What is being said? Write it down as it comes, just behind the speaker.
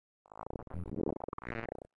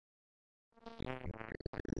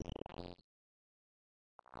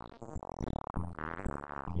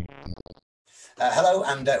Hello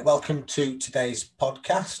and welcome to today's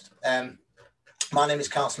podcast. My name is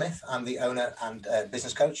Carl Smith. I'm the owner and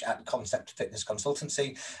business coach at Concept Fitness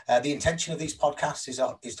Consultancy. The intention of these podcasts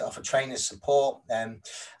is to offer trainers support, and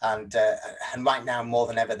right now more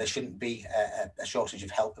than ever there shouldn't be a shortage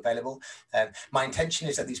of help available. My intention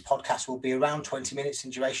is that these podcasts will be around 20 minutes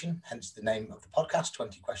in duration, hence the name of the podcast,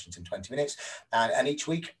 20 questions in 20 minutes. And each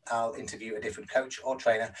week I'll interview a different coach or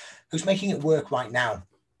trainer who's making it work right now.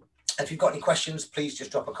 If you've got any questions, please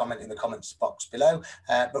just drop a comment in the comments box below.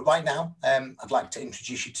 But right now, I'd like to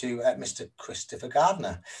introduce you to Mr. Christopher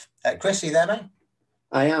Gardiner. Chris, are you there, mate?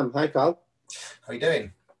 I am. Hi, Carl. How are you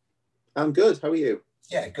doing? I'm good. How are you?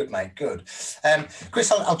 Yeah, good, mate. Good.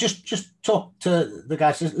 Chris, I'll just talk to the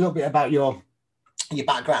guys a little bit about your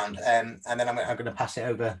background, and then I'm going to pass it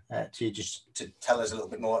over to you just to tell us a little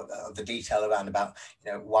bit more of the detail around about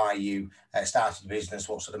why you started the business,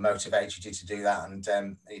 what sort of motivated you to do that, and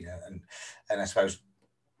and I suppose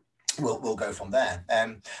we'll go from there.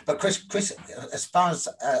 But Chris, as far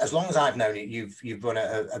as long as I've known you, you've run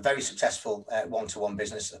a very successful one-to-one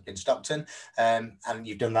business up in Stockton, and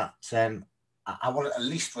you've done that. I want at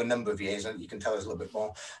least for a number of years, and you can tell us a little bit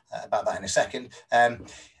more about that in a second.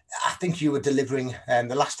 I think you were delivering,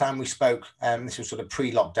 the last time we spoke, this was sort of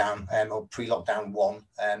pre-lockdown or pre-lockdown one,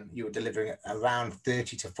 you were delivering around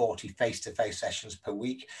 30 to 40 face-to-face sessions per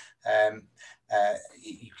week.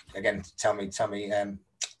 Again, tell me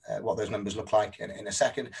what those numbers look like in a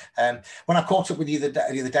second. When I caught up with you the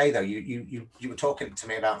other day, though, you were talking to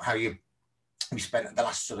me about how you spent the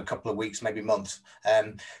last sort of couple of weeks, maybe months,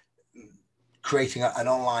 creating an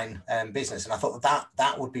online business, and I thought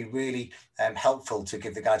that would be really helpful to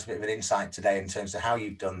give the guys a bit of an insight today in terms of how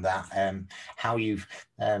you've done that, how you've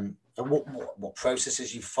what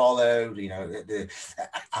processes you've followed.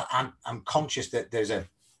 I'm conscious that there's a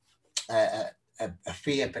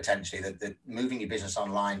fear potentially that moving your business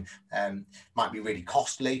online might be really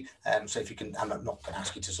costly. So if you can, I'm not going to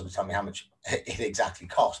ask you to sort of tell me how much it exactly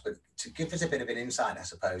costs, but to give us a bit of an insight, I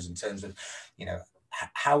suppose, in terms of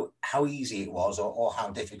how easy it was or how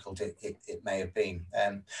difficult it may have been.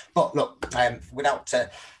 But look, without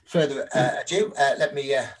further ado, let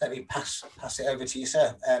me pass it over to you,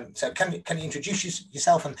 sir. So can you introduce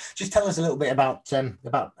yourself and just tell us a little bit about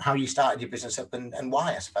how you started your business up and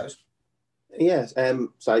why, I suppose? Yes.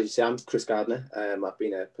 So as you say, I'm Chris Gardiner. I've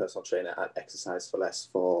been a personal trainer at Exercise for Less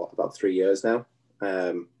for about 3 years now.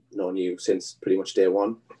 Known you since pretty much day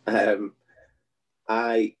one.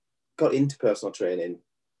 I got into personal training.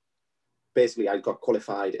 Basically, I got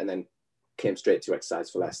qualified and then came straight to Exercise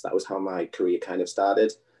for Less. That was how my career kind of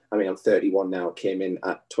started. I mean, I'm 31 now, came in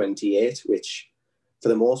at 28, which for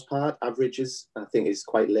the most part averages, I think, is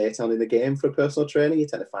quite late on in the game for a personal trainer. You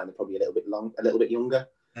tend to find them probably a little bit younger.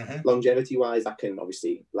 Mm-hmm. Longevity wise, that can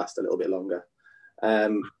obviously last a little bit longer.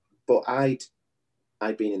 But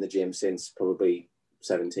I'd been in the gym since probably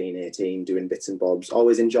 17, 18, doing bits and bobs.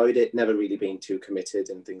 Always enjoyed it, never really been too committed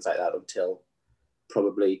and things like that until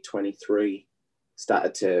probably 23.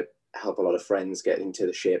 Started to help a lot of friends get into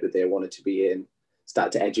the shape that they wanted to be in.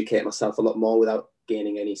 Started to educate myself a lot more without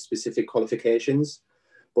gaining any specific qualifications,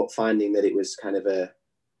 but finding that it was kind of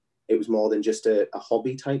it was more than just a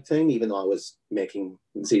hobby type thing, even though I was making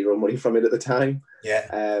zero money from it at the time.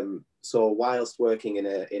 Yeah. So whilst working in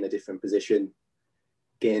a different position,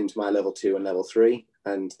 gained my level 2 and level 3,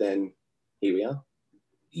 and then here we are.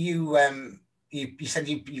 You said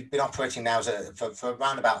you've been operating now for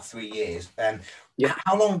around about 3 years. Yeah.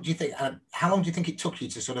 How long do you think it took you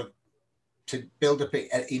to sort of to build up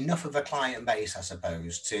enough of a client base, I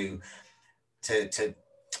suppose, to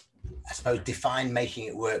I suppose define making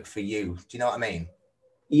it work for you? Do you know what I mean?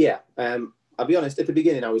 Yeah. I'll be honest, at the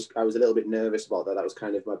beginning I was a little bit nervous about that. That was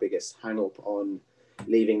kind of my biggest hang up on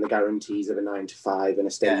leaving the guarantees of a 9 to 5 and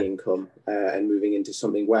a steady income and moving into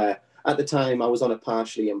something where at the time I was on a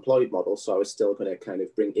partially employed model. So I was still going to kind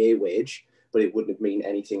of bring a wage, but it wouldn't have mean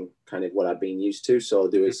anything kind of what I'd been used to. So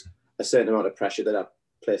there was a certain amount of pressure that I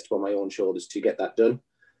placed upon my own shoulders to get that done.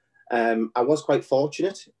 I was quite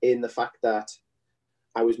fortunate in the fact that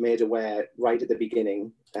I was made aware right at the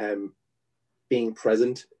beginning, being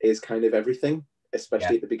present is kind of everything,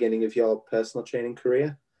 especially at the beginning of your personal training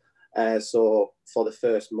career. So for the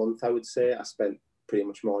first month, I would say I spent pretty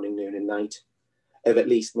much morning, noon and night of at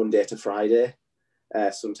least Monday to Friday,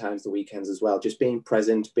 sometimes the weekends as well, just being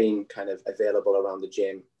present, being kind of available around the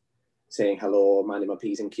gym, saying hello, minding my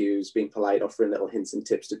P's and Q's, being polite, offering little hints and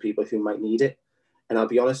tips to people who might need it. And I'll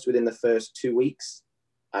be honest, within the first 2 weeks,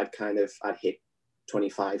 I'd hit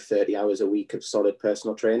 25, 30 hours a week of solid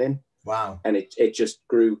personal training. Wow. And it just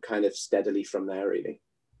grew kind of steadily from there, really.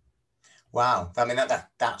 Wow. I mean,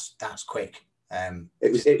 that's quick.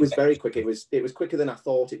 It was very quick. It was quicker than I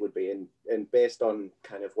thought it would be, and based on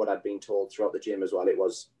kind of what I'd been told throughout the gym as well, it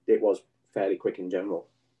was fairly quick in general.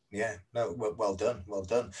 Yeah. No. Well done. Well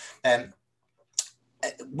done.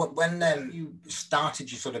 When you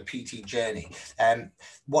started your sort of PT journey,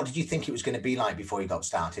 what did you think it was going to be like before you got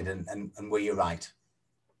started, and were you right?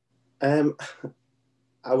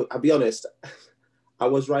 I'll be honest, I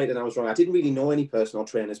was right and I was wrong. I didn't really know any personal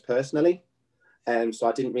trainers personally, so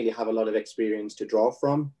I didn't really have a lot of experience to draw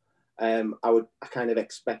from. I kind of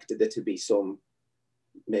expected there to be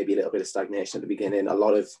maybe a little bit of stagnation at the beginning, a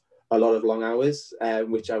lot of long hours,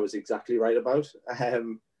 which I was exactly right about.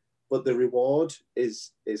 But the reward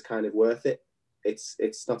is kind of worth it.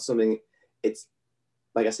 It's not something. It's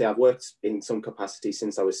like I say, I've worked in some capacity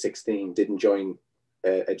since I was 16. Didn't join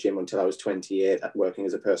a gym until I was 28, working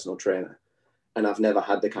as a personal trainer, and I've never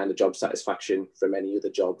had the kind of job satisfaction from any other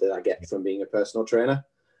job that I get from being a personal trainer.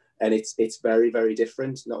 And it's very, very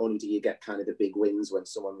different. Not only do you get kind of the big wins when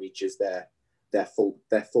someone reaches their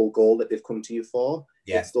full goal that they've come to you for.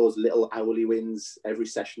 Yeah. It's those little hourly wins every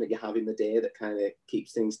session that you have in the day that kind of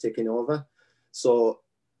keeps things ticking over. So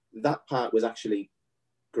that part was actually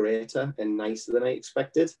greater and nicer than I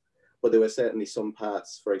expected. But there were certainly some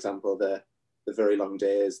parts, for example, the very long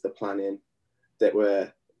days, the planning, that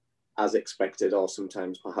were as expected, or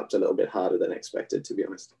sometimes perhaps a little bit harder than expected, to be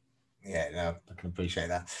honest. Yeah, no, I can appreciate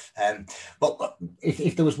that. But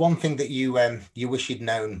if there was one thing that you wish you'd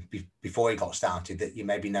known before you got started that you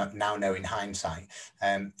maybe now know in hindsight,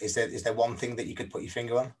 is there one thing that you could put your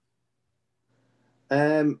finger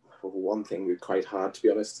on? One thing would be quite hard, to be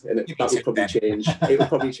honest, and that would probably change. It would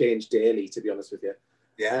probably change daily, to be honest with you.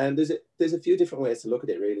 Yeah. And there's a few different ways to look at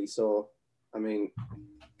it, really. So, I mean,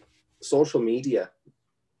 social media.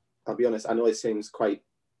 I'll be honest. I know it seems quite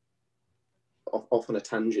off on a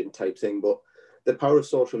tangent type thing, but the power of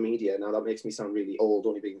social media, now that makes me sound really old,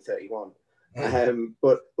 only being 31,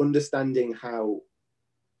 but understanding how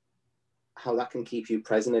that can keep you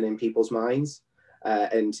present and in people's minds,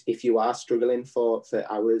 and if you are struggling for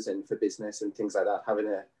hours and for business and things like that,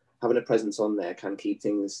 having a presence on there can keep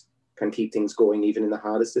things going even in the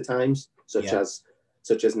hardest of times, such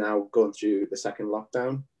as now going through the second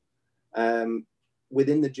lockdown.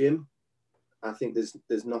 Within the gym, I think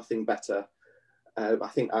there's nothing better. I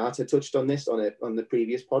think Arta touched on this on the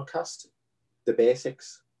previous podcast. The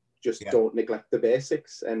basics, don't neglect the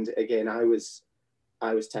basics. And again, I was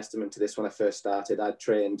testament to this when I first started. I'd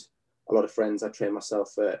trained a lot of friends. I trained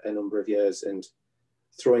myself for a number of years, and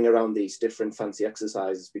throwing around these different fancy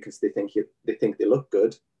exercises because they think they look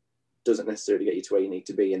good doesn't necessarily get you to where you need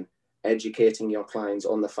to be. And educating your clients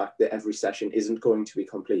on the fact that every session isn't going to be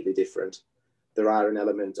completely different. There are an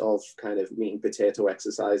element of kind of meat and potato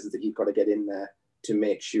exercises that you've got to get in there to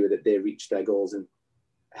make sure that they reach their goals, and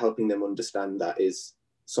helping them understand that is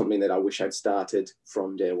something that I wish I'd started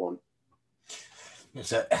from day one.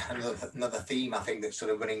 It's another theme, I think, that's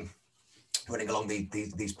sort of running along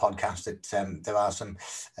these podcasts, that there are some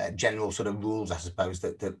general sort of rules, I suppose,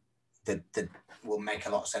 that will make a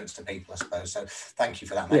lot of sense to people, I suppose. So thank you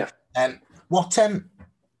for that, mate. Yeah.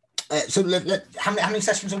 So how many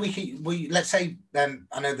sessions a week were you, let's say,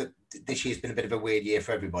 I know that this year's been a bit of a weird year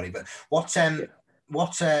for everybody, but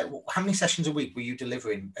how many sessions a week were you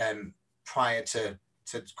delivering prior to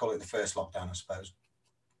call it the first lockdown, I suppose?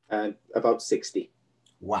 About 60.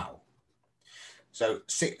 Wow. So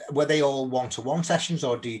were they all one-to-one sessions,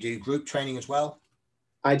 or do you do group training as well?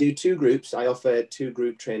 I do 2 groups. I offer 2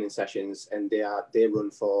 group training sessions, and they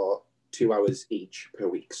run for 2 hours each per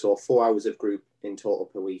week. So 4 hours of group in total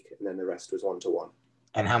per week, and then the rest was one-to-one.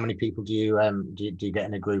 And how many people do you get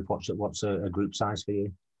in a group? What's a group size for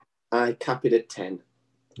you? I cap it at 10.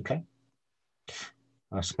 Okay.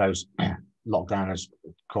 I suppose lockdown has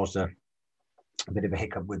caused a bit of a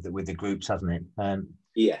hiccup with the groups, hasn't it?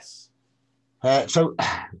 Yes. So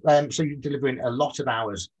you're delivering a lot of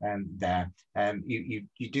hours there.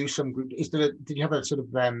 You do some group. Did you have a sort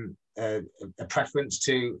of a preference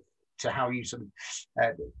to how you sort of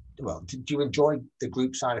do you enjoy the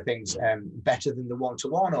group side of things better than the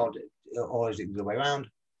one-to-one, or is it the way around?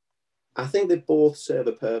 I think they both serve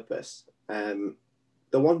a purpose. The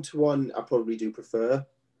one-to-one I probably do prefer,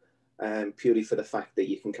 purely for the fact that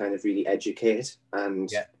you can kind of really educate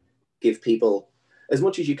and give people, as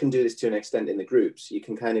much as you can do this to an extent in the groups, you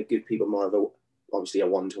can kind of give people more of obviously a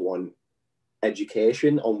one-to-one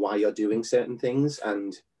education on why you're doing certain things,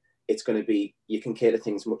 and it's going to be, you can cater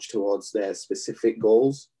things much towards their specific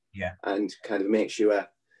goals, and kind of make sure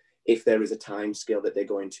if there is a time scale that they're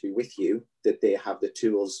going to be with you, that they have the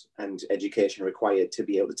tools and education required to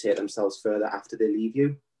be able to take themselves further after they leave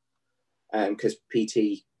you. Because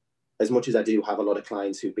PT, as much as I do have a lot of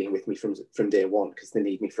clients who've been with me from day one because they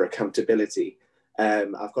need me for accountability,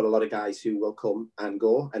 I've got a lot of guys who will come and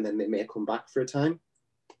go, and then they may come back for a time.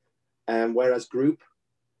 Whereas group,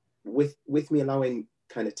 with me allowing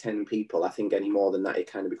kind of 10 people, I think any more than that,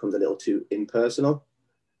 it kind of becomes a little too impersonal.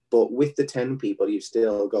 But with the 10 people, you've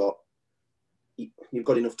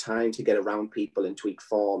got enough time to get around people and tweak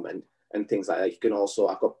form and things like that. You can also,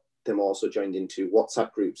 I've got them also joined into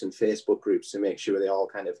WhatsApp groups and Facebook groups to make sure they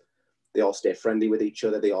all stay friendly with each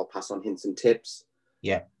other. They all pass on hints and tips.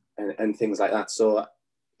 Yeah. And things like that. So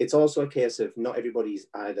it's also a case of not everybody's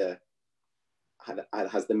either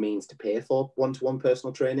has the means to pay for one-to-one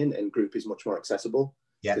personal training, and group is much more accessible.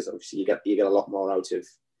 Yeah. Because obviously you get a lot more out of,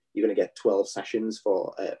 you're going to get 12 sessions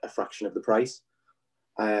for a fraction of the price.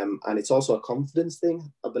 And it's also a confidence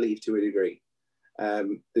thing, I believe, to a degree.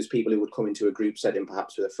 There's people who would come into a group setting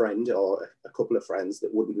perhaps with a friend or a couple of friends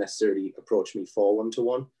that wouldn't necessarily approach me for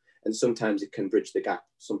one-to-one. And sometimes it can bridge the gap.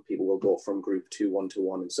 Some people will go from group to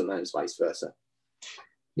one-to-one, and sometimes vice versa.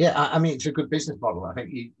 Yeah, I mean, it's a good business model. I think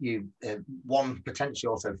you one potentially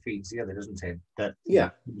also feeds the other, doesn't it? That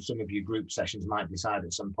some of your group sessions might decide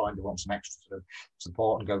at some point they want some extra sort of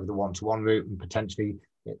support and go with the one-to-one route, and potentially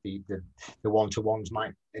the one-to-ones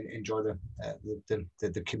might enjoy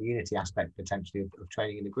the community aspect potentially of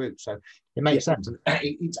training in the group. So it makes sense. And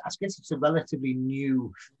I guess it's a relatively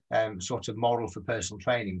new sort of model for personal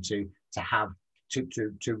training to have.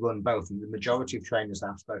 To run both, and the majority of trainers that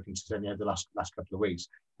I've spoken to certainly over the last couple of weeks,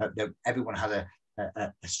 everyone has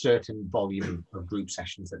a certain volume of group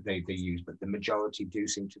sessions that they use, but the majority do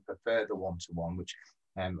seem to prefer the one-to-one, which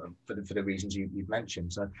for the reasons you've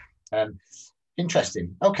mentioned. So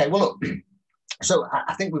interesting. Okay, well look, so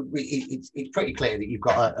I think it's pretty clear that you've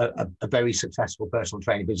got a very successful personal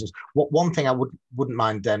training business. One thing I wouldn't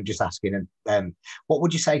mind just asking, what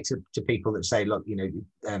would you say to people that say, look,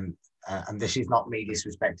 and this is not me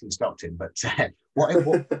disrespecting Stockton, but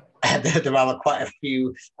there are quite a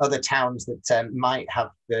few other towns that might have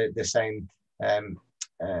the same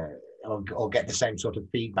or get the same sort of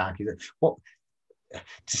feedback. To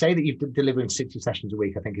say that you're delivering 60 sessions a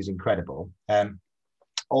week, I think is incredible.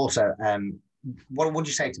 Also, what would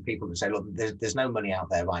you say to people that say, look, there's no money out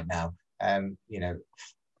there right now,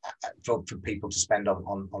 for people to spend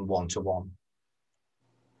on one-to-one?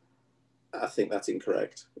 I think that's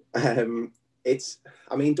incorrect. Don't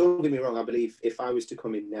get me wrong. I believe if I was to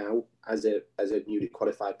come in now as a newly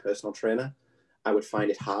qualified personal trainer, I would find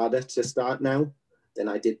it harder to start now than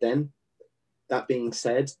I did then. That being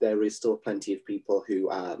said, there is still plenty of people who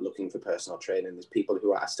are looking for personal training. There's people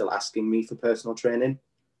who are still asking me for personal training,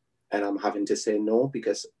 and I'm having to say no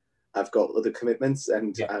because I've got other commitments,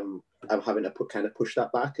 and I'm having to push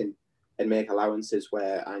that back and make allowances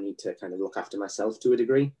where I need to kind of look after myself to a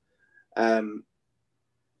degree.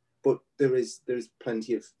 But there's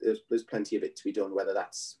plenty of it to be done, whether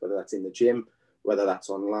that's in the gym, whether that's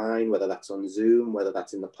online, whether that's on Zoom, whether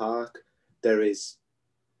that's in the park.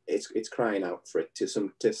 It's crying out for it to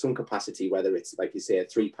some capacity, whether it's, like you say, a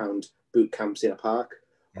 £3 boot camps in a park,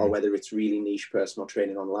 or whether it's really niche personal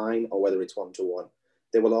training online, or whether it's one-to-one.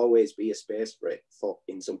 There will always be a space for it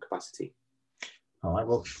in some capacity. All right,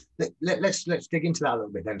 well, let's dig into that a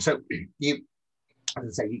little bit then. So as I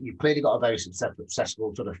say, you've clearly got a very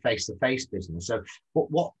successful sort of face-to-face business. So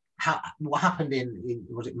what happened in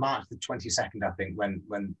was it March the 22nd, I think, when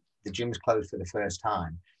the gyms closed for the first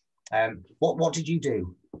time? What did you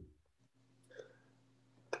do?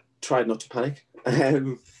 Tried not to panic,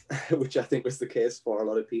 which I think was the case for a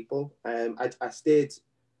lot of people. I stayed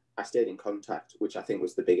in contact, which I think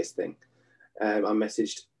was the biggest thing. I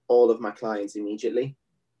messaged all of my clients immediately,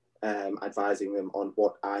 advising them on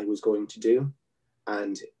what I was going to do,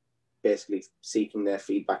 and basically seeking their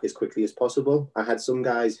feedback as quickly as possible. I had some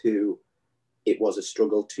guys who it was a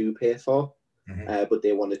struggle to pay for, but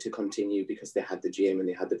they wanted to continue because they had the gym and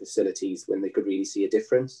they had the facilities when they could really see a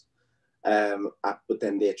difference. But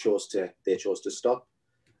then they chose to stop.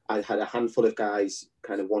 I had a handful of guys,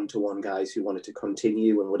 kind of one-to-one guys, who wanted to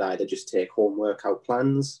continue and would either just take home workout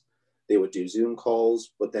plans, they would do Zoom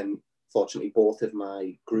calls, but then fortunately both of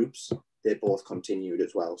my groups, they both continued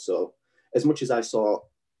as well. So as much as I saw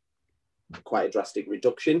quite a drastic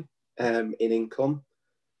reduction in income,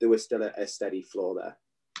 there was still a steady flow there.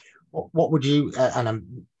 What would you?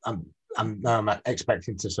 And I'm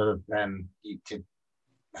expecting to sort of you to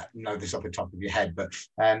know this off the top of your head, but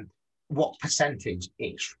what percentage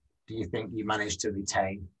each do you think you managed to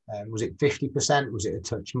retain? Was it 50%? Was it a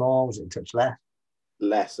touch more? Was it a touch less?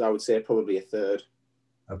 less. I would say probably a third.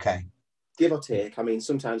 Okay. Give or take. I mean,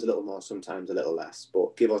 sometimes a little more, sometimes a little less,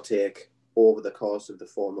 but give or take over the course of the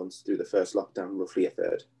 4 months through the first lockdown, roughly a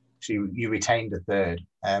third. So you retained a third,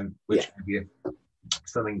 which Yeah. would be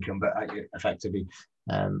some income, but effectively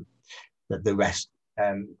that the rest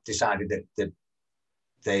decided that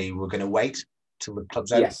they were going to wait till the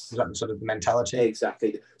club's open. Yes. Is that sort of the mentality?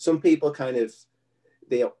 Exactly. Some people kind of,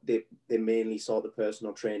 they mainly saw the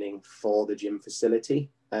personal training for the gym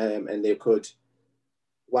facility, and they could,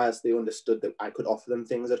 whilst they understood that I could offer them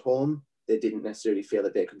things at home, they didn't necessarily feel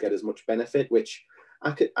that they could get as much benefit, which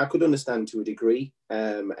I could understand to a degree,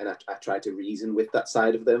 and I tried to reason with that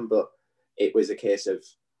side of them, but it was a case of,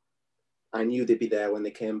 I knew they'd be there when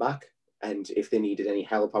they came back, and if they needed any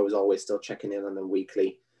help, I was always still checking in on them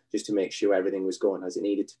weekly just to make sure everything was going as it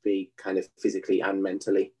needed to be, kind of physically and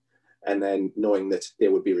mentally, and then knowing that they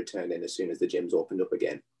would be returning as soon as the gyms opened up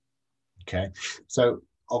again. Okay, so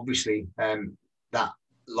obviously that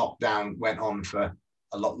lockdown went on for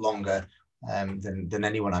a lot longer than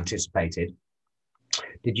anyone anticipated.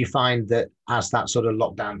 Did you find that as that sort of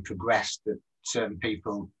lockdown progressed, that certain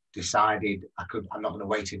people decided I'm not going to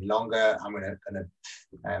wait any longer, I'm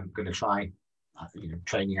going to try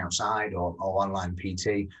training outside or online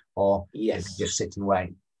PT, or Yes, just sit and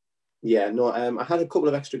wait? Yeah, no, I had a couple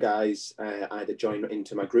of extra guys either join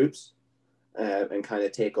into my groups and kind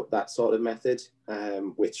of take up that sort of method,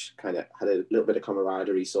 which kind of had a little bit of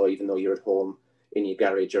camaraderie. So even though you're at home in your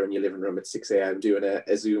garage or in your living room at 6 a.m. doing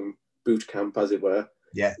a Zoom boot camp, as it were,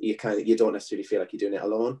 you don't necessarily feel like you're doing it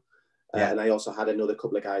alone. And I also had another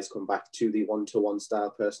couple of guys come back to the one-to-one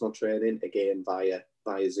style personal training, again via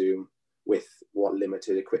Zoom, with what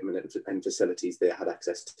limited equipment and facilities they had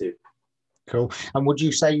access to. Cool. And would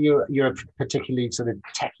you say you're a particularly sort of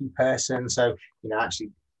techie person? So,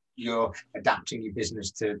 actually you're adapting your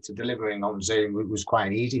business to delivering on Zoom was quite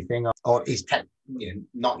an easy thing, or is tech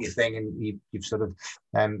not your thing, and you've sort of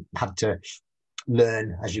had to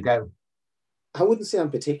learn as you go? I wouldn't say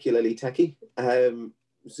I'm particularly techie.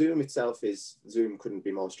 Zoom couldn't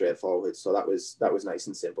be more straightforward. So that was nice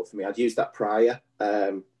and simple for me. I'd used that prior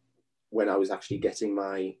when I was actually getting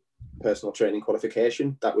my personal training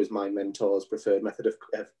qualification. That was my mentor's preferred method of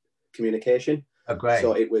communication. Oh, great.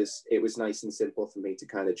 So it was nice and simple for me to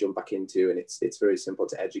kind of jump back into, and it's very simple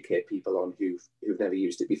to educate people on who've never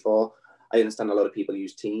used it before. I understand a lot of people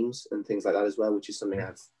use Teams and things like that as well, which is something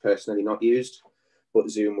I've personally not used, but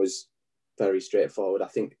Zoom was very straightforward. I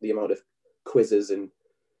think the amount of quizzes and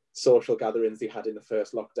social gatherings they had in the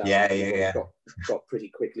first lockdown, got pretty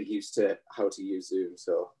quickly used to how to use Zoom.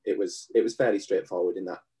 So it was fairly straightforward in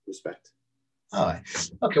that respect. All right.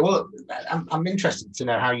 Okay. Well, I'm interested to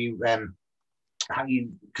know how you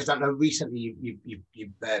because I know recently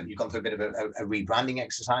you've gone through a bit of a rebranding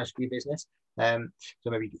exercise for your business. So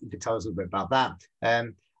maybe you could tell us a little bit about that.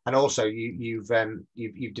 And also you've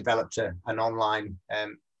developed an online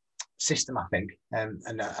system, I think, and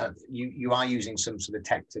you are using some sort of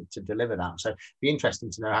tech to deliver that. So it'd be interesting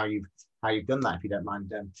to know how you've done that, if you don't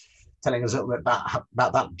mind telling us a little bit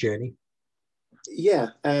about that journey. Yeah.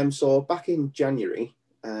 So back in January,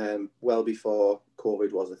 well before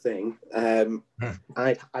COVID was a thing,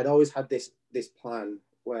 I'd always had this plan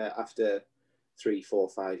where after 3, 4,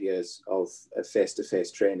 5 years of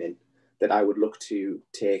face-to-face training, that I would look to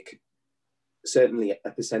take certainly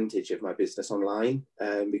a percentage of my business online,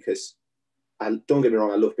 because don't get me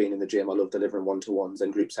wrong, I love being in the gym, I love delivering one-to-ones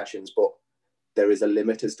and group sessions, but there is a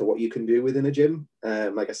limit as to what you can do within a gym.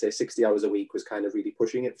 Like I say, 60 hours a week was kind of really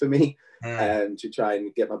pushing it for me, to try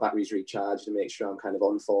and get my batteries recharged and make sure I'm kind of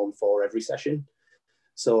on form for every session.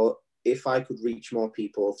 So if I could reach more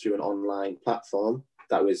people through an online platform,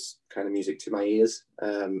 that was kind of music to my ears.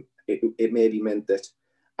 It maybe meant that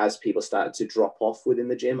as people started to drop off within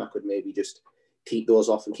the gym, I could maybe just keep those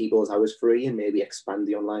off and keep those hours free and maybe expand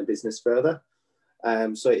the online business further.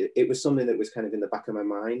 So it was something that was kind of in the back of my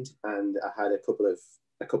mind, and I had a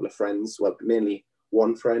couple of friends, well, mainly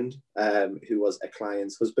one friend who was a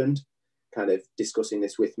client's husband, kind of discussing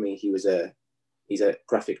this with me. He's a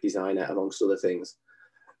graphic designer, amongst other things.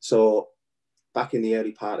 So back in the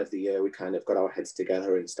early part of the year, we kind of got our heads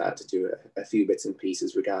together and started to do a few bits and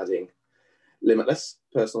pieces regarding Limitless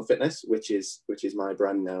Personal Fitness, which is my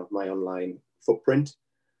brand now, my online footprint.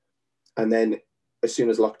 And then as soon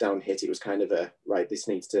as lockdown hit, it was kind of this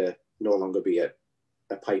needs to no longer be a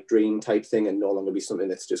pipe dream type thing, and no longer be something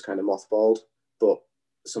that's just kind of mothballed, but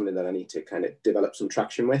something that I need to kind of develop some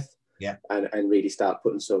traction with, and really start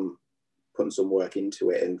putting some work into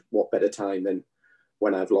it. And what better time than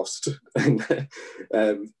when I've lost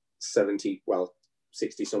 70, well,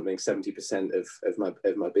 60 something, 70% of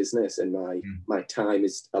my business, and my time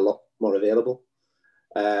is a lot more available.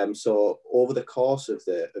 So over the course of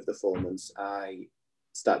the 4 months, I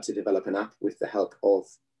started to develop an app with the help of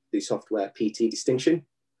the software PT Distinction,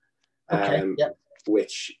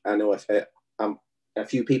 which I know a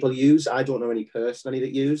few people use. I don't know any personally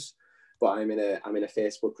that use, but I'm in a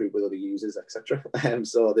Facebook group with other users, etc.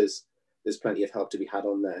 So there's plenty of help to be had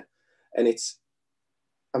on there, and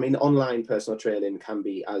online personal training can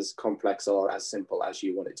be as complex or as simple as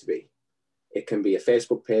you want it to be. It can be a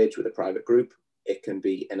Facebook page with a private group. It can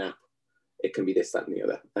be an app. It can be this, that, and the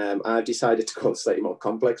other. I've decided to go the slightly more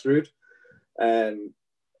complex route.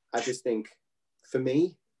 I just think, for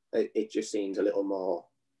me, it just seems a little more,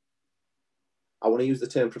 I want to use the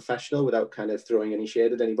term professional without kind of throwing any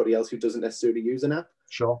shade at anybody else who doesn't necessarily use an app.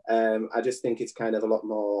 Sure. I just think it's kind of a lot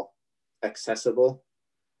more accessible,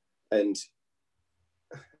 and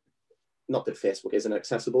not that Facebook isn't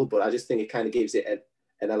accessible, but I just think it kind of gives it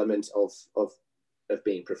an element of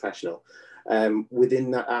being professional. Within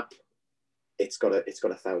that app, it's got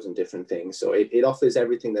 1,000 different things. So it offers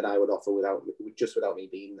everything that I would offer without me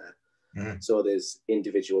being there. Mm-hmm. So there's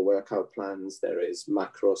individual workout plans, there is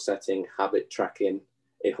macro setting, habit tracking.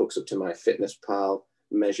 It hooks up to MyFitnessPal,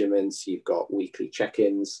 measurements. You've got weekly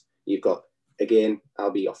check-ins. You've got, again,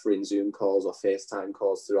 I'll be offering Zoom calls or FaceTime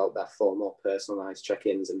calls throughout that for more personalized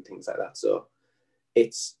check-ins and things like that. So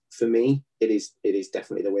for me, it is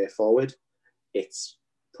definitely the way forward. It's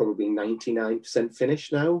probably 99%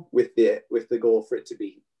 finished now, with the goal for it to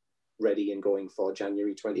be ready and going for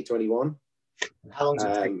January 2021. How long is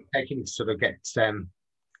it taking to sort of get,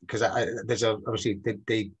 because there's obviously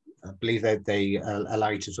they I believe that they allow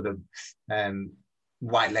you to sort of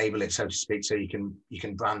white label it, so to speak, so you can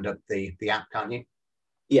brand up the app, can't you?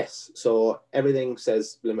 Yes, so everything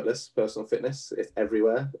says Limitless Personal Fitness. It's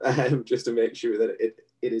everywhere, just to make sure that it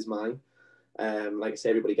is mine. Like I say,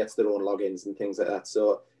 everybody gets their own logins and things like that.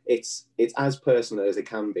 So it's as personal as it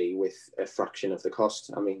can be, with a fraction of the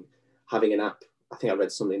cost. I mean, having an app, I think I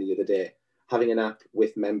read something the other day, having an app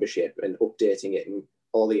with membership and updating it, and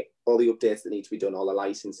all the updates that need to be done, all the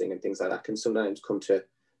licensing and things like that, can sometimes come to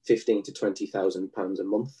 £15,000 to £20,000 a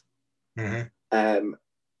month. Mm-hmm.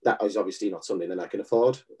 That is obviously not something that I can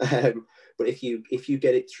afford. But if you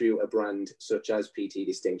get it through a brand such as PT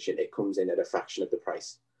Distinction, it comes in at a fraction of the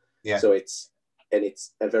price. Yeah. So it's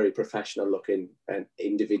a very professional looking and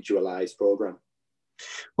individualized program.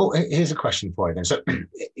 Well, here's a question for you then. So,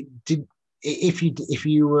 if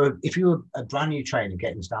you were a brand new trainer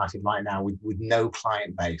getting started right now with no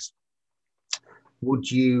client base, would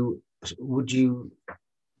you have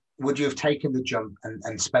taken the jump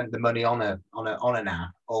and spent the money on an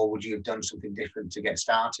app, or would you have done something different to get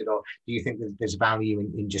started, or do you think that there's value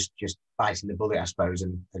in just biting the bullet, I suppose,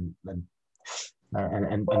 and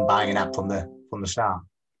buying an app from the start?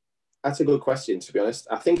 That's a good question, to be honest.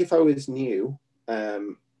 I think if I was new,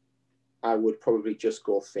 I would probably just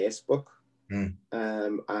go Facebook and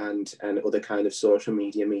other kind of social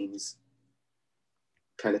media means,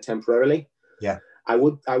 kind of temporarily. Yeah, I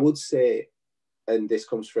would say, and this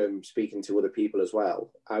comes from speaking to other people as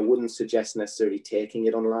well, I wouldn't suggest necessarily taking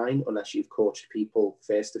it online unless you've coached people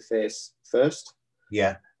face to face first.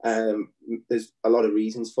 Yeah. There's a lot of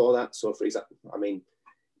reasons for that. So, for example, I mean,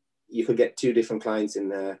 you could get two different clients in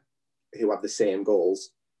there who have the same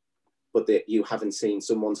goals, but you haven't seen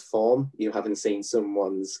someone's form, you haven't seen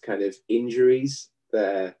someone's kind of injuries,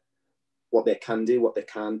 what they can do, what they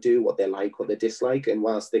can't do, what they like, what they dislike. And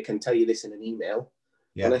whilst they can tell you this in an email,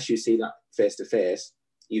 unless you see that face to face,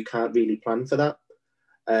 you can't really plan for that.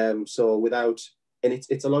 So and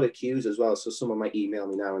it's a lot of cues as well. So someone might email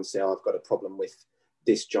me now and say, oh, I've got a problem with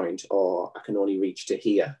this joint, or I can only reach to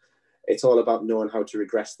here. It's all about knowing how to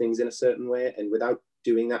regress things in a certain way. And without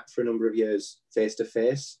doing that for a number of years face to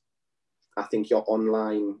face, I think your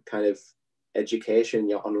online kind of education,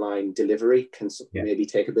 your online delivery can maybe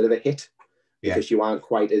take a bit of a hit, because you aren't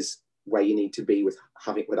quite as where you need to be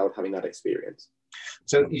without having that experience.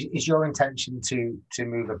 So is your intention to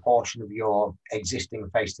move a portion of your existing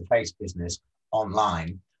face-to-face business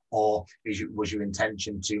online, or was your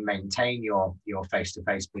intention to maintain your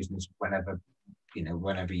face-to-face business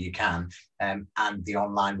whenever you can, and the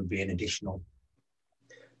online would be an additional?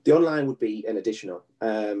 The online would be an additional.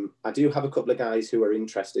 I do have a couple of guys who are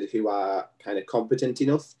interested, who are kind of competent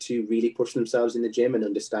enough to really push themselves in the gym and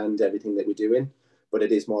understand everything that we're doing. But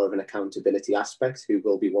it is more of an accountability aspect, who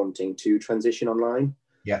will be wanting to transition online.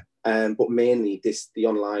 Yeah. But mainly the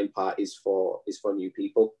online part is for new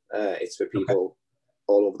people. It's for people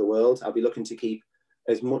all over the world. I'll be looking to keep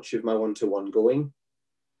as much of my one-to-one going,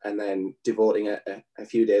 and then devoting a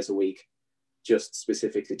few days a week just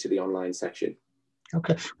specifically to the online section.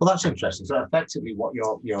 Okay, well that's interesting. So effectively, what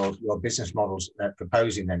your business model's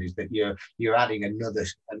proposing then is that you're adding another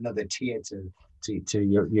tier to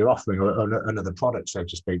your offering, or another product, so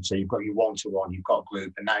to speak. So you've got your one-to-one, you've got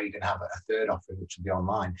group, and now you're going to have a third offering, which will be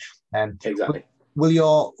online. Exactly. Will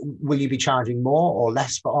you be charging more or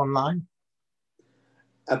less for online?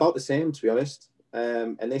 About the same, to be honest.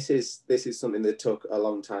 And this is something that took a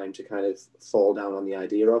long time to kind of fall down on the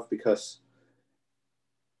idea of, because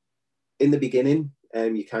in the beginning,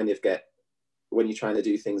 you kind of get, when you're trying to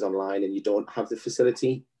do things online and you don't have the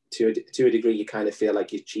facility, to a degree, you kind of feel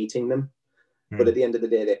like you're cheating them. But at the end of the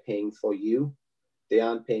day, they're paying for you.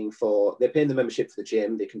 They're paying the membership for the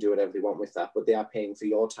gym. They can do whatever they want with that, but they are paying for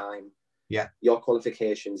your time, your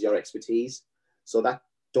qualifications, your expertise. So that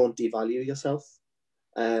don't devalue yourself.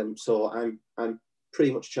 So I'm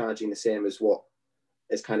pretty much charging the same as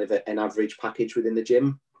kind of an average package within the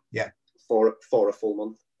gym. For a full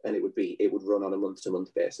month, and it would run on a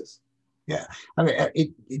month-to-month basis. Yeah, I mean,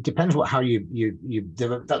 it depends how you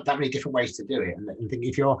there are that many different ways to do it, and I think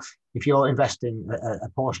if you're investing a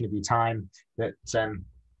portion of your time that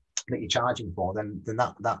you're charging for, then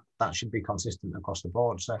that should be consistent across the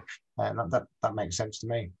board. So that makes sense to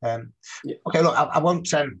me. Okay, look, I won't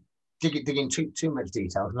dig in too much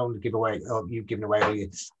detail. I don't want to give away, or you've given away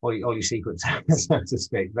all your secrets, so to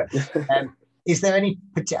speak. But is there any?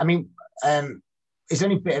 I mean. Is there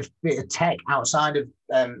any bit of tech outside of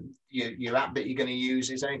your app that you're going to use?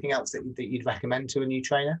 Is there anything else that you'd recommend to a new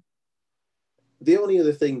trainer? The only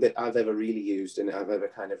other thing that I've ever really used and I've ever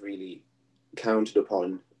kind of really counted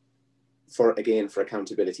upon for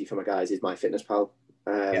accountability for my guys is MyFitnessPal.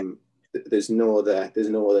 There's no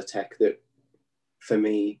other tech that, for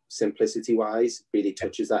me, simplicity wise, really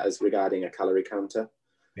touches that as regarding a calorie counter.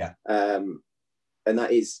 And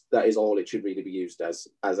that is all it should really be used as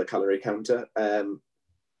a calorie counter.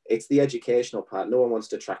 It's the educational part. No one wants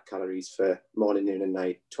to track calories for morning, noon, and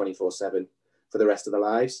night, 24/7 for the rest of their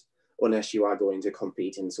lives, unless you are going to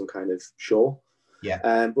compete in some kind of show.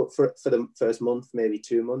 But for the first month, maybe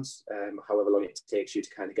 2 months, however long it takes you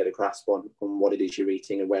to kind of get a grasp on what it is you're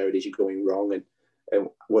eating and where it is you're going wrong, and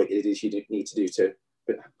what it is you need to do to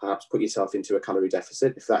perhaps put yourself into a calorie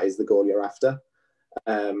deficit, if that is the goal you're after.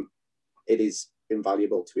 It is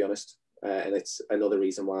invaluable, to be honest, and it's another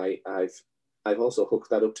reason why I've also hooked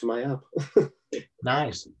that up to my app.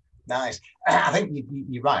 Nice. I think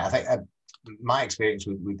you're right. I think my experience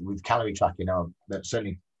with calorie tracking are that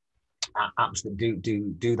certainly apps that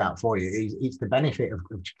do that for you. It's the benefit of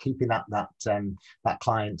keeping that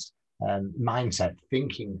client's mindset,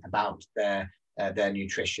 thinking about their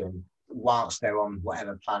nutrition whilst they're on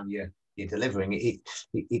whatever plan you're delivering.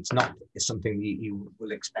 It's not something you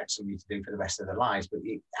will expect somebody to do for the rest of their lives, but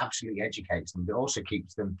it absolutely educates them, but also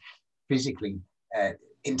keeps them physically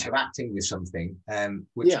interacting with something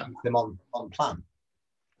which keeps them on plan.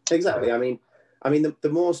 Exactly. I mean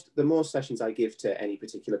the most sessions I give to any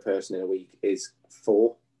particular person in a week is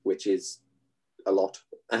 4, which is a lot.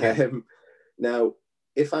 Now,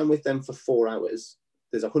 if I'm with them for 4 hours,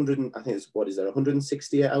 there's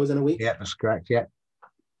 160 hours in a week? Yeah, that's correct. Yeah.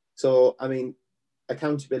 So, I mean,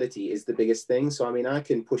 accountability is the biggest thing. So, I mean, I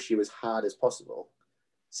can push you as hard as possible.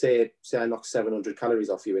 Say I knock 700 calories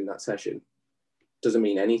off you in that session. Doesn't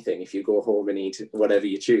mean anything if you go home and eat whatever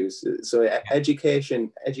you choose. So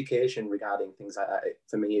education regarding things like that,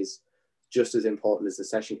 for me, is just as important as the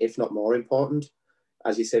session, if not more important.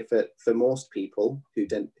 As you said, for most people who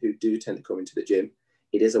do tend to come into the gym,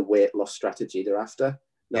 it is a weight loss strategy they're after.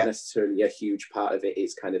 Not necessarily a huge part of it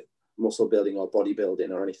is kind of muscle building or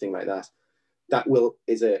bodybuilding or anything like that. That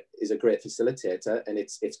is a great facilitator, and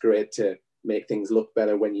it's great to make things look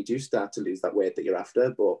better when you do start to lose that weight that you're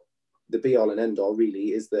after. But the be all and end all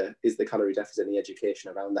really is the calorie deficit and the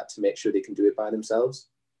education around that to make sure they can do it by themselves.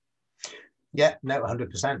 Yeah, no,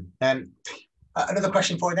 100%. Another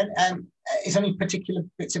question for you then. Is there any particular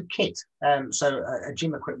bits of kit? So a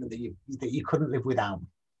gym equipment that you couldn't live without?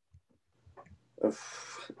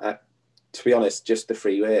 To be honest, just the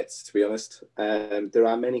free weights. To be honest, there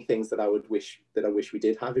are many things that I wish we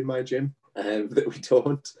did have in my gym that we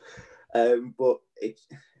don't. But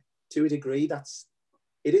to a degree,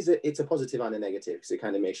 it's a positive and a negative, because it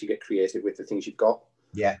kind of makes you get creative with the things you've got.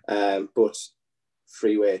 Yeah. But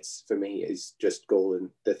free weights for me is just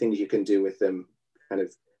golden. The things you can do with them, kind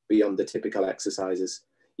of beyond the typical exercises.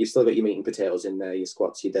 You've still got your meat and potatoes in there, your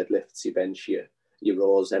squats, your deadlifts, your bench, your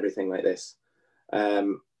rows, everything like this.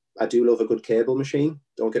 I do love a good cable machine,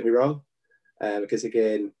 don't get me wrong, because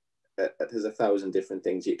again, there's 1,000 different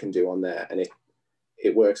things you can do on there, and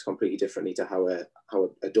it works completely differently to how a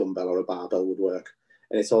dumbbell or a barbell would work.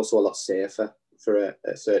 and it's also a lot safer for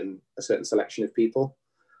a certain selection of people.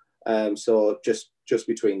 So just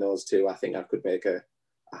between those two, I think I could make a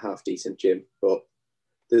half decent gym. But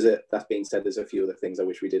that being said, there's a few other things I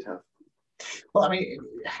wish we did have. Well, I mean,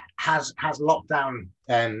 has lockdown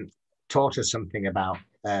taught us something about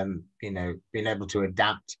being able to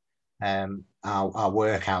adapt our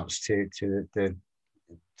workouts to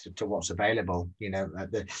what's available?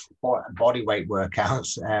 The body weight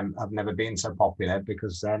workouts have never been so popular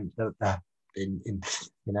because in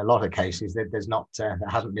a lot of cases there's not there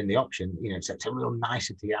hasn't been the option. It's a real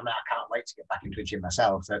nicety. I mean, I can't wait to get back into a gym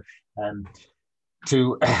myself. So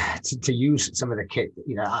to use some of the kit,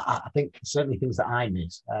 I think certainly things that I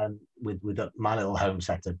miss with my little home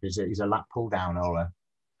setup is a lat pull down or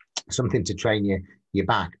something to train your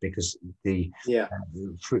back, because the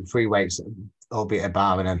free weights, albeit a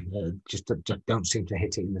bar, and just don't seem to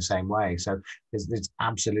hit it in the same way. So there's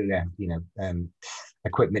absolutely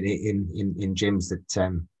equipment in gyms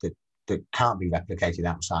that can't be replicated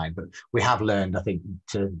outside. But we have learned, I think,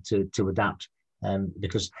 to adapt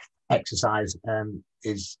because exercise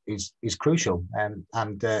is crucial, and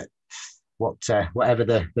whatever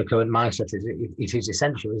the current mindset is, it is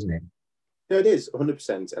essential, isn't it? No, it is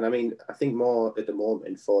 100%. And I mean, I think more at the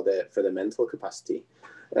moment for the mental capacity.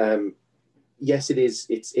 Yes, it is.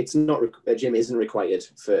 It's not a gym isn't required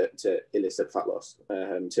to elicit fat loss.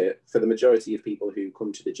 For the majority of people who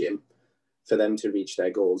come to the gym, for them to reach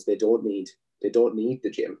their goals, they don't need the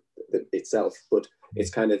gym itself, but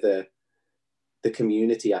it's kind of the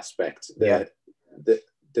community aspect, the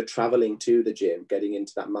traveling to the gym, getting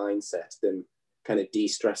into that mindset, them kind of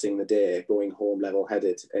de-stressing the day, going home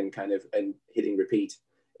level-headed, and hitting repeat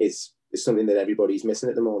is something that everybody's missing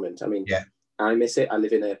at the moment. I mean, I miss it. I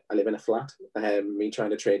live in a flat. Me trying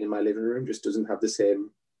to train in my living room just doesn't have the same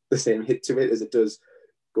hit to it as it does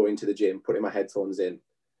going to the gym, putting my headphones in,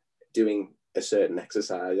 doing a certain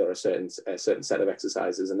exercise or a certain set of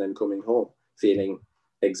exercises, and then coming home feeling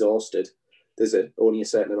exhausted. There's only a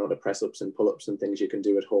certain amount of press-ups and pull-ups and things you can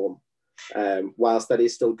do at home. Whilst that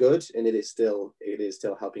is still good, and it is still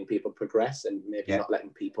helping people progress and maybe not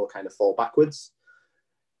letting people kind of fall backwards,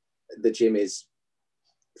 the gym is,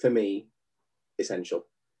 for me, essential.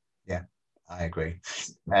 Yeah, I agree.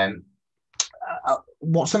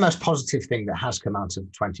 What's the most positive thing that has come out of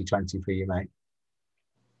 2020 for you, mate?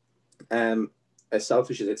 As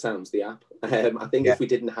selfish as it sounds, the app. I think if we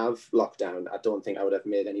didn't have lockdown, I don't think I would have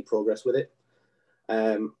made any progress with it.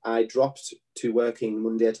 I dropped to working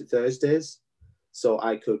Monday to Thursdays so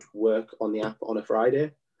I could work on the app on a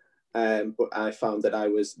Friday. But I found that I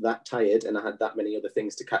was that tired and I had that many other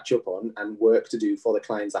things to catch up on and work to do for the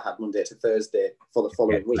clients I had Monday to Thursday for the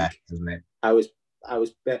following week. I was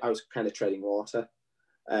kind of treading water.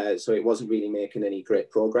 So it wasn't really making any great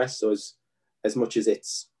progress. So as much as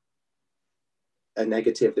it's a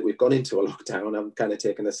negative that we've gone into a lockdown, I'm kind of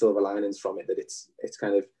taking the silver linings from it, that it's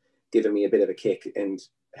kind of given me a bit of a kick and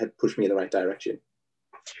had pushed me in the right direction.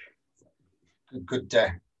 Good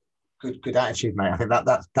attitude, mate. I think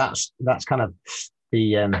that's kind of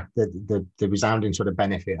the resounding sort of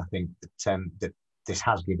benefit, I think, that this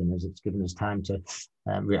has given us. It's given us time to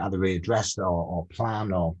either readdress or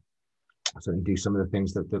plan or certainly do some of the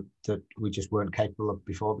things that we just weren't capable of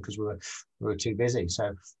before because we were too busy.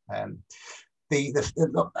 So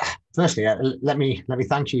look, firstly, let me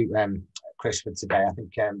thank you, Chris, for today. I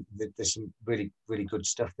think there's some really, really good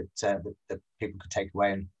stuff that people could take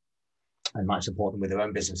away and might support them with their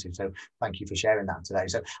own businesses. So thank you for sharing that today.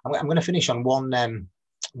 So I'm going to finish on one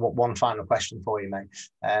final question for you, mate.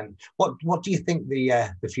 What do you think the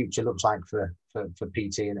future looks like for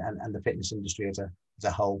PT and the fitness industry as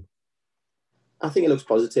a whole? I think it looks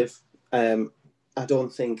positive. I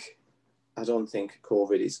don't think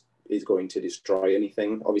COVID is going to destroy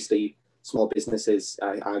anything. Obviously, small businesses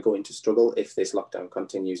are going to struggle if this lockdown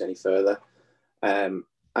continues any further.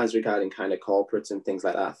 As regarding kind of corporates and things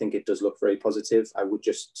like that, I think it does look very positive. I would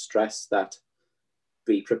just stress that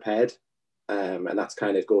be prepared. And that's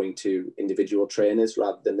kind of going to individual trainers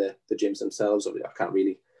rather than the gyms themselves. I can't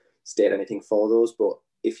really state anything for those, but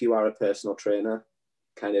if you are a personal trainer,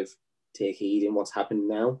 kind of take heed in what's happened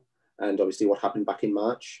now and obviously what happened back in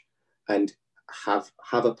March, and have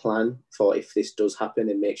a plan for if this does happen,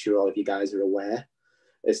 and make sure all of you guys are aware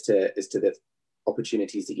as to the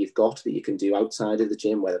opportunities that you've got that you can do outside of the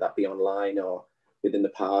gym, whether that be online or within the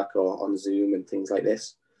park or on Zoom and things like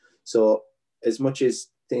this. So as much as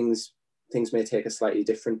things may take a slightly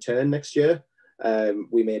different turn next year,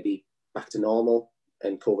 we may be back to normal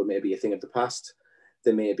and COVID may be a thing of the past.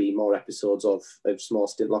 There may be more episodes of small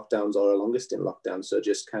stint lockdowns or a longer stint lockdown. So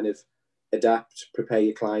just kind of adapt, prepare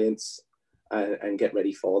your clients, and get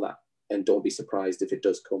ready for that. And don't be surprised if it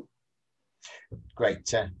does come. Great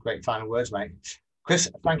final words, mate. Chris,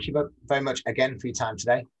 thank you very much again for your time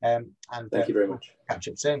today. And thank you very much. Catch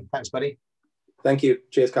up soon. Thanks, buddy. Thank you.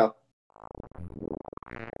 Cheers, Carl.